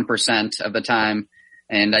like 1% of the time.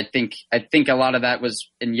 And I think a lot of that was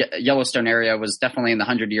in Yellowstone area was definitely in the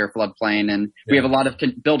 100-year floodplain. And we have a lot of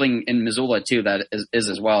building in Missoula too that is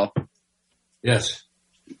as well. Yes,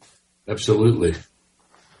 absolutely.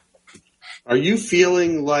 Are you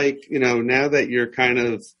feeling like, now that you're kind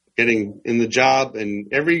of getting in the job,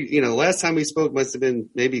 and last time we spoke must have been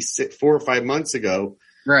maybe 4 or 5 months ago.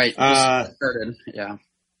 Right. Started. Yeah.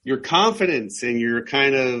 Your confidence and your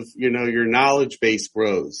kind of, your knowledge base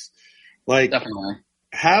grows. Like, definitely.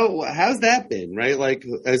 How's that been, right? Like,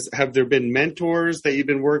 have there been mentors that you've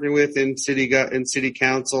been working with in city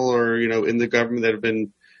council or, in the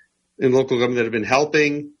government in local government that have been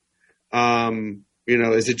helping?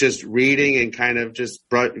 Is it just reading and kind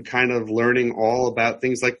of learning all about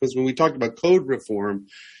things like this? When we talked about code reform,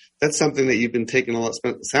 that's something that you've been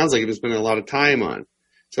sounds like you've been spending a lot of time on.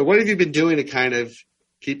 So what have you been doing to kind of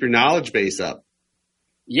keep your knowledge base up?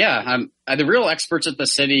 Yeah, the real experts at the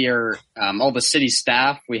city are all the city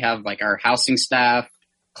staff. We have like our housing staff,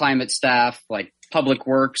 climate staff, like public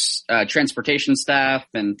works, transportation staff,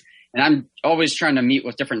 and I'm always trying to meet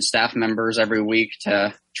with different staff members every week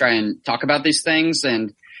to try and talk about these things.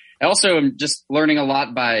 And I also am just learning a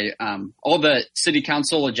lot by all the city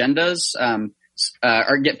council agendas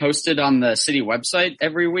get posted on the city website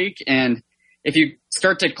every week. And if you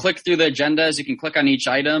start to click through the agendas, you can click on each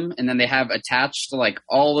item, and then they have attached like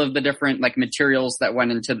all of the different like materials that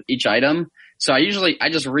went into each item. So I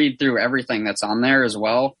just read through everything that's on there as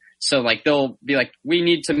well. So like they'll be like, we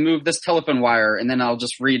need to move this telephone wire, and then I'll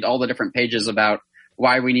just read all the different pages about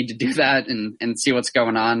why we need to do that and see what's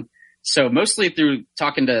going on. So mostly through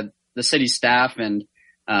talking to the city staff and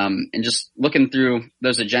just looking through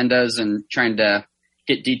those agendas and trying to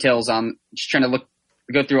get details on, just trying to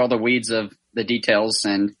go through all the weeds of the details.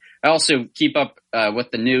 And I also keep up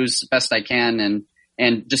with the news best I can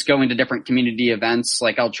and just going to different community events.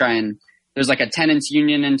 Like I'll try and, there's like a tenants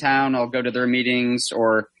union in town. I'll go to their meetings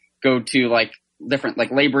or go to like different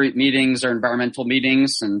like labor meetings or environmental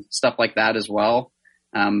meetings and stuff like that as well.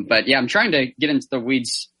 But yeah, I'm trying to get into the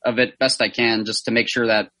weeds of it best I can, just to make sure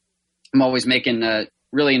that I'm always making a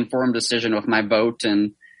really informed decision with my vote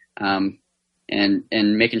and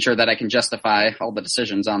making sure that I can justify all the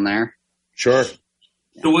decisions on there. Sure.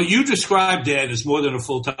 So what you described, Dan, is more than a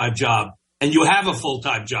full-time job, and you have a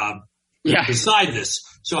full-time job beside this.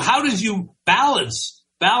 So how does you balance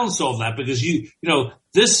all that? Because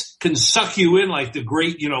this can suck you in like the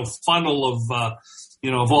great, funnel of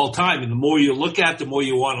all time. And the more you look at, the more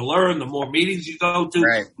you want to learn, the more meetings you go to,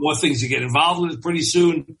 the more things you get involved with. Pretty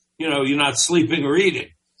soon, you're not sleeping or eating.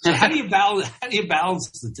 So how do you balance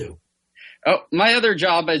the two? Oh, my other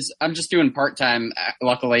job is I'm just doing part-time,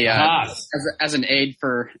 luckily, as an aide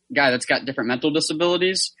for a guy that's got different mental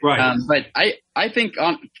disabilities. Right. But I think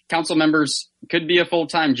council members could be a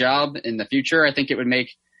full-time job in the future. I think it would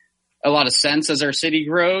make a lot of sense as our city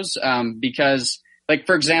grows, because, like,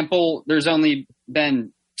 for example, there's only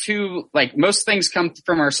been two, like, most things come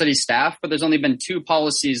from our city staff, but there's only been two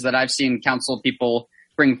policies that I've seen council people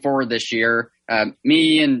bring forward this year.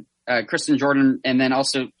 Me and Kristen Jordan, and then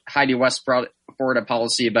also Heidi West brought forward a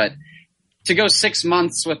policy. But to go 6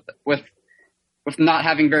 months with not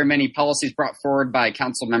having very many policies brought forward by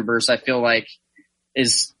council members, I feel like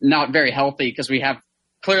is not very healthy, because we have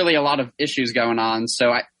clearly a lot of issues going on.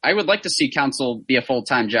 So I would like to see council be a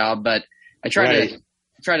full-time job, but I try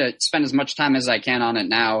to spend as much time as I can on it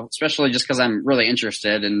now, especially just because I'm really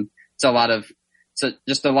interested, and it's a lot of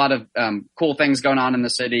cool things going on in the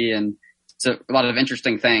city, and it's a lot of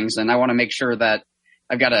interesting things. And I want to make sure that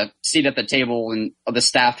I've got a seat at the table, and the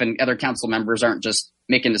staff and other council members aren't just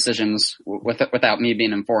making decisions without me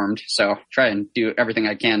being informed. So try and do everything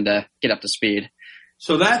I can to get up to speed.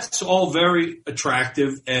 So that's all very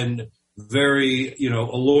attractive and very,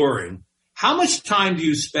 alluring. How much time do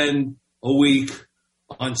you spend a week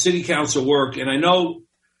on city council work? And I know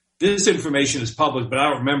this information is public, but I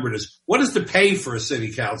don't remember this. What is the pay for a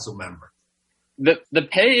city council member? The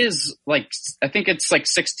pay is I think it's like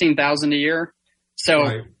 $16,000 a year. So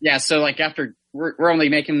right. Yeah, so like after we're only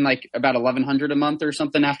making like about $1,100 a month or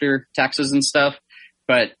something after taxes and stuff.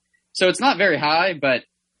 But so it's not very high, but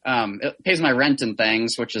it pays my rent and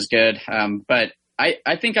things, which is good. But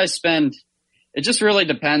I think I spend, it just really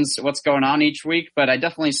depends what's going on each week, but I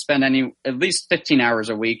definitely spend at least 15 hours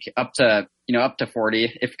a week, up to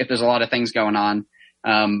 40 if there's a lot of things going on.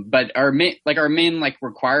 But our main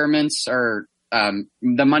requirements are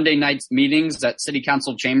the Monday night meetings at city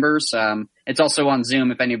council chambers. It's also on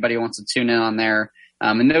Zoom if anybody wants to tune in on there.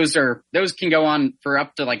 And those can go on for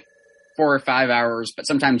up to like 4 or 5 hours, but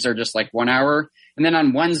sometimes they're just like 1 hour. And then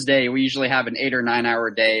on Wednesday, we usually have an 8 or 9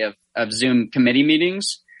 hour day of Zoom committee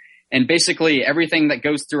meetings. And basically everything that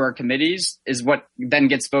goes through our committees is what then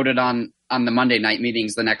gets voted on the Monday night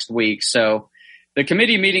meetings the next week. So the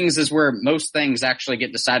committee meetings is where most things actually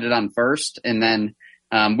get decided on first. And then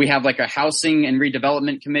we have like a housing and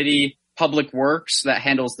redevelopment committee, public works that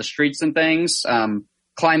handles the streets and things,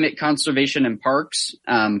 climate conservation and parks.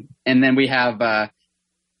 And then we have,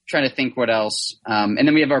 trying to think what else. And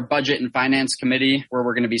then we have our budget and finance committee where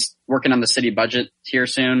we're going to be working on the city budget here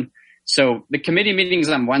soon. So the committee meetings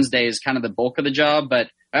on Wednesday is kind of the bulk of the job, but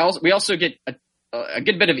we also get a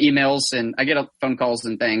good bit of emails, and I get phone calls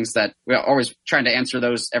and things that we're always trying to answer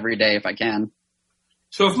those every day if I can.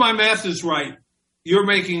 So if my math is right, you're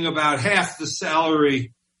making about half the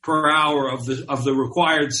salary per hour of the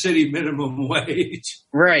required city minimum wage.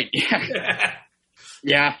 Right. Yeah.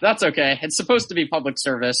 Yeah, that's okay. It's supposed to be public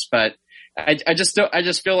service, but I just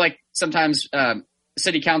feel like sometimes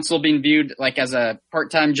city council being viewed like as a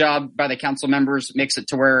part-time job by the council members makes it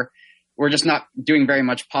to where we're just not doing very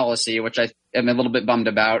much policy, which I am a little bit bummed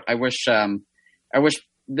about. I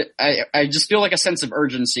just feel like a sense of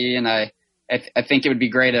urgency, and I think it would be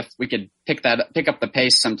great if we could pick up the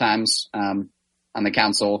pace sometimes on the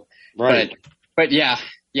council. Right. But yeah,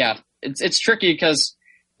 it's tricky because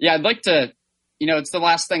I'd like to, it's the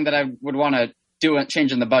last thing that I would want to do a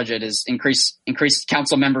change in the budget is increase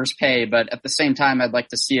council members' pay. But at the same time, I'd like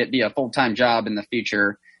to see it be a full-time job in the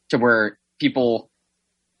future to where people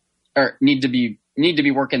need to be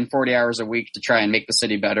working 40 hours a week to try and make the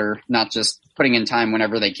city better, not just putting in time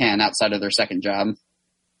whenever they can outside of their second job.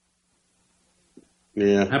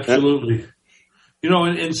 Yeah, absolutely.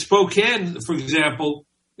 In Spokane, for example,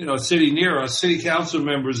 a city near us, city council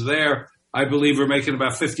members there, I believe, are making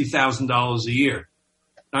about $50,000 a year.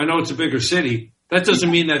 I know it's a bigger city. That doesn't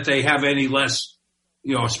mean that they have any less,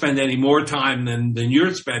 spend any more time than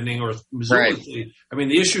you're spending or Missoula. Right. I mean,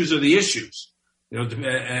 the issues are the issues,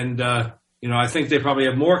 and I think they probably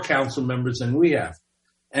have more council members than we have.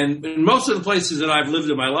 And in most of the places that I've lived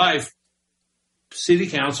in my life, city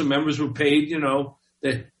council members were paid,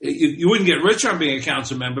 that you wouldn't get rich on being a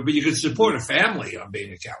council member, but you could support a family on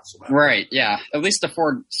being a council member. Right. Yeah. At least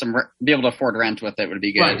be able to afford rent with it would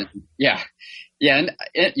be good. Right. Yeah. Yeah. And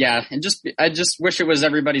I just wish it was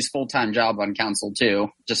everybody's full-time job on council too,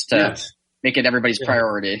 just to make it everybody's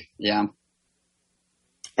priority. Yeah.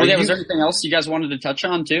 Was there anything else you guys wanted to touch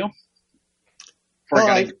on too?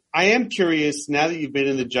 Well, I am curious, now that you've been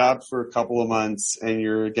in the job for a couple of months and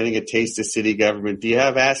you're getting a taste of city government, do you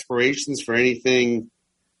have aspirations for anything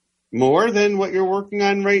more than what you're working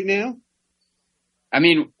on right now? I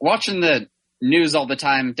mean, watching the news all the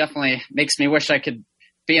time definitely makes me wish I could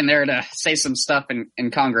being there to say some stuff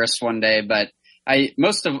in Congress one day, but I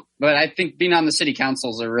think being on the city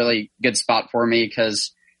council is a really good spot for me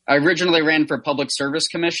because I originally ran for Public Service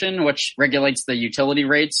Commission, which regulates the utility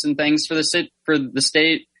rates and things for the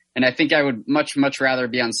state. And I think I would much, much rather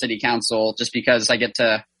be on city council just because I get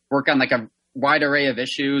to work on like a wide array of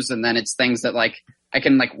issues. And then it's things that like I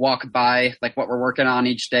can like walk by like what we're working on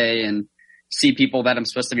each day and see people that I'm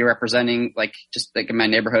supposed to be representing, like just like in my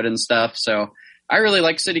neighborhood and stuff. So I really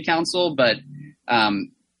like city council, but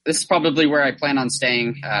this is probably where I plan on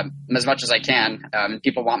staying as much as I can.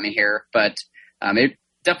 People want me here, but it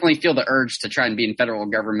definitely feel the urge to try and be in federal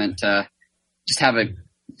government to just have a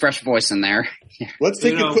fresh voice in there. Let's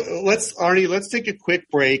take a quick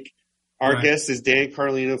break. Our guest is Dan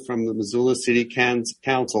Carlino from the Missoula City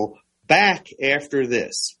Council. Back after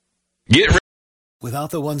this. Without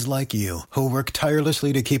the ones like you, who work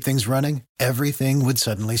tirelessly to keep things running, everything would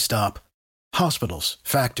suddenly stop. Hospitals,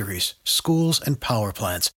 factories, schools, and power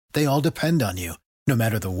plants, they all depend on you. No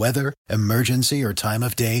matter the weather, emergency, or time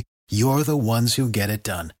of day, you're the ones who get it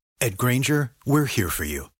done. At Grainger, we're here for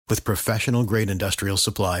you with professional-grade industrial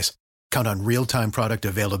supplies. Count on real-time product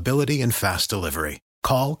availability and fast delivery.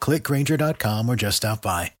 Call, clickgrainger.com, or just stop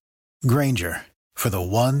by. Grainger, for the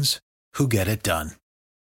ones who get it done.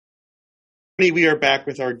 We are back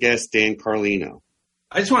with our guest, Dan Carlino.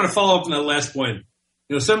 I just want to follow up on that last point.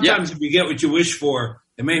 Sometimes if you get what you wish for,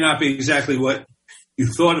 it may not be exactly what you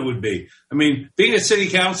thought it would be. I mean, being a city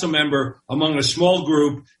council member among a small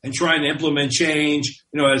group and trying to implement change,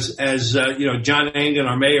 as John Engen,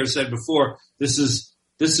 our mayor, said before, this is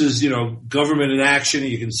government in action,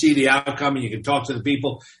 and you can see the outcome and you can talk to the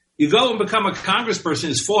people. You go and become a congressperson,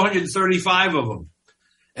 there's 435 of them.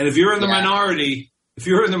 And if you're in the minority,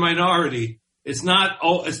 it's not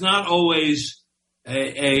always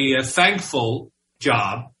a thankful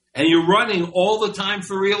job, and you're running all the time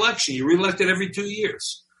for re-election. You're re-elected every 2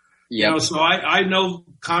 years. Yeah. So I know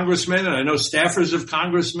congressmen and I know staffers of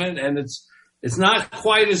congressmen, and it's not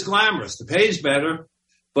quite as glamorous. The pay's better,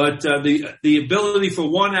 but the ability for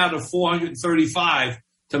 1 out of 435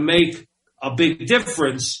 to make a big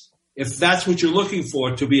difference, if that's what you're looking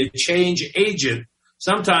for, to be a change agent,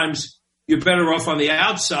 sometimes you're better off on the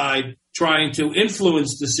outside trying to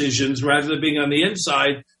influence decisions rather than being on the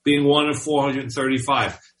inside, being 1 of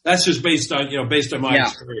 435. That's just based on my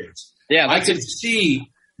experience. Yeah, I can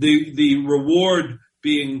see the reward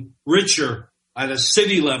being richer at a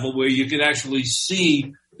city level where you can actually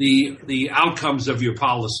see the outcomes of your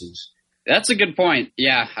policies. That's a good point.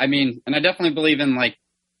 Yeah. I mean, and I definitely believe in like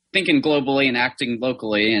thinking globally and acting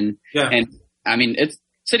locally. And I mean,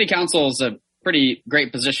 city council is a pretty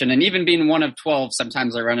great position. And even being 1 of 12,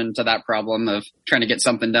 sometimes I run into that problem of trying to get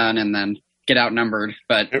something done and then get outnumbered.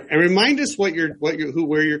 But and remind us where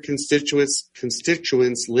your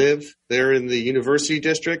constituents live. They're in the University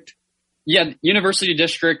District. Yeah, University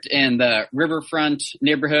District and the Riverfront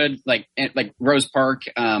neighborhood, like Rose Park,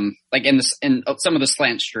 like in some of the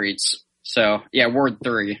slant streets. So yeah, Ward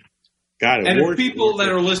 3. Got it. And if people that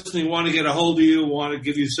are listening want to get a hold of you, want to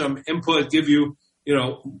give you some input, give you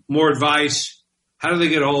more advice, how do they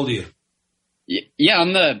get a hold of you? Yeah,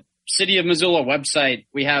 on the City of Missoula website,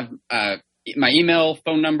 we have my email,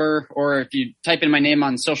 phone number, or if you type in my name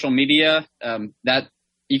on social media, that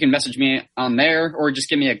you can message me on there or just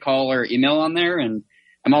give me a call or email on there. And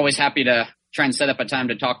I'm always happy to try and set up a time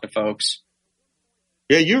to talk to folks.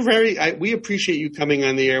 Yeah, we appreciate you coming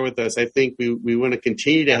on the air with us. I think we want to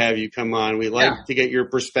continue to have you come on. We like to get your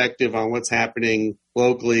perspective on what's happening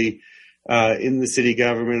locally in the city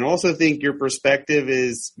government. I also think your perspective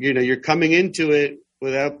is, you're coming into it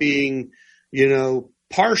without being,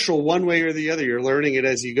 partial one way or the other. You're learning it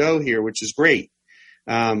as you go here, which is great.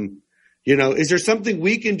 Is there something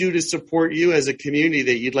we can do to support you as a community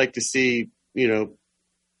that you'd like to see,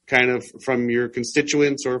 kind of from your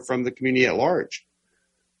constituents or from the community at large?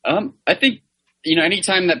 I think,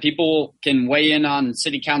 anytime that people can weigh in on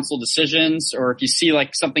city council decisions, or if you see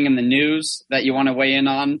like something in the news that you want to weigh in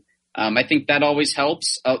on, I think that always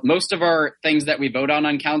helps. Most of our things that we vote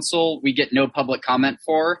on council, we get no public comment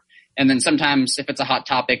for. And then sometimes if it's a hot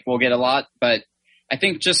topic, we'll get a lot. But I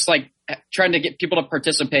think just like trying to get people to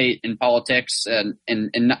participate in politics and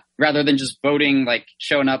not, rather than just voting, like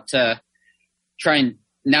showing up to try and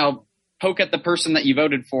now poke at the person that you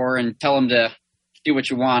voted for and tell them to do what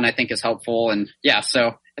you want, I think is helpful. And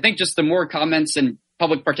so I think just the more comments and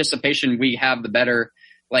public participation we have, the better.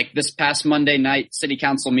 Like this past Monday night city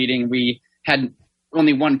council meeting, we had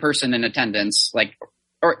only one person in attendance,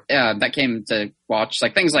 that came to watch,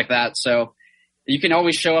 like things like that. So you can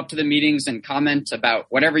always show up to the meetings and comment about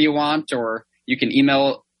whatever you want, or you can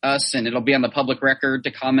email us, and it'll be on the public record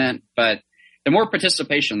to comment. But the more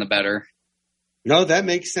participation, the better. No, that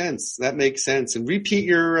makes sense. That makes sense. And repeat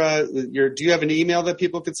your. Do you have an email that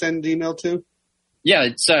people could send an email to? Yeah,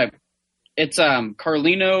 it's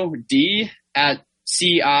Carlino D at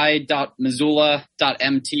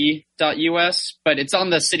ci.missoula.mt.us, but it's on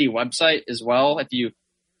the city website as well. If you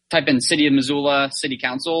type in City of Missoula City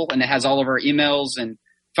Council, and it has all of our emails and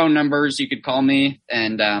phone numbers, you could call me.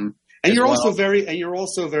 And you're also very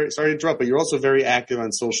sorry to interrupt, but you're also very active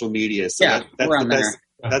on social media. So yeah, that's we're the on best. there.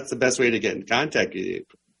 That's the best way to get in contact with you.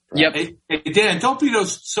 Yep. Hey, Dan, don't be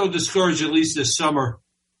so discouraged, at least this summer,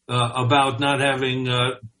 about not having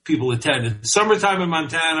people attend. It's summertime in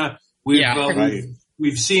Montana.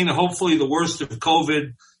 We've seen hopefully the worst of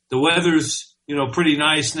COVID. The weather's pretty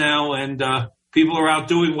nice now, and people are out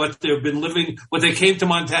doing what they've been living, what they came to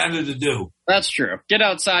Montana to do. That's true. Get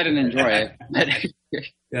outside and enjoy it.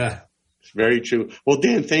 Yeah, it's very true. Well,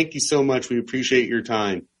 Dan, thank you so much. We appreciate your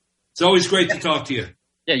time. It's always great to talk to you.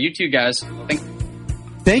 Yeah, you too, guys.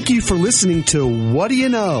 Thank you for listening to What Do You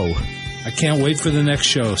Know? I can't wait for the next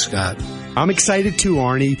show, Scott. I'm excited too,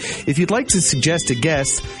 Arnie. If you'd like to suggest a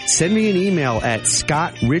guest, send me an email at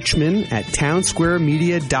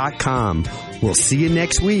scottrichmond@townsquaremedia.com. We'll see you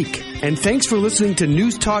next week. And thanks for listening to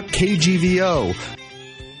News Talk KGVO.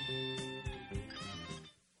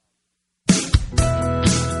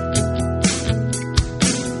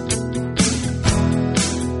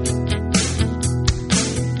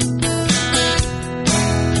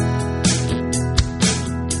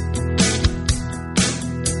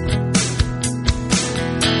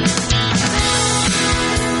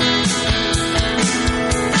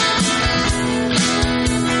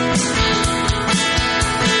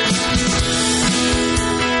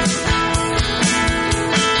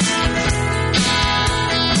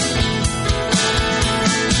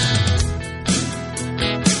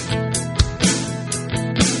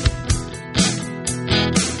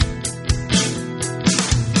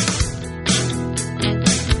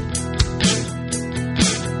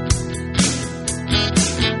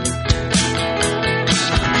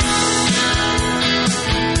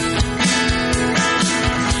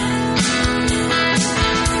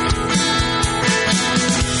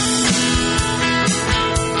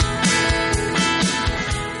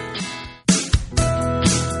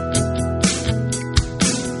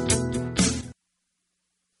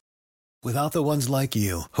 Without the ones like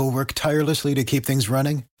you, who work tirelessly to keep things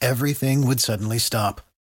running, everything would suddenly stop.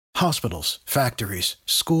 Hospitals, factories,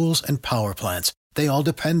 schools, and power plants, they all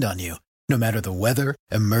depend on you. No matter the weather,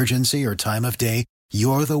 emergency, or time of day,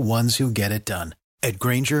 you're the ones who get it done. At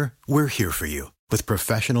Grainger, we're here for you with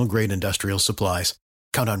professional-grade industrial supplies.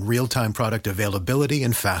 Count on real-time product availability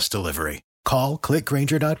and fast delivery. Call, click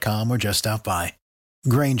Grainger.com, or just stop by.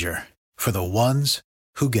 Grainger, for the ones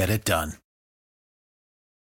who get it done.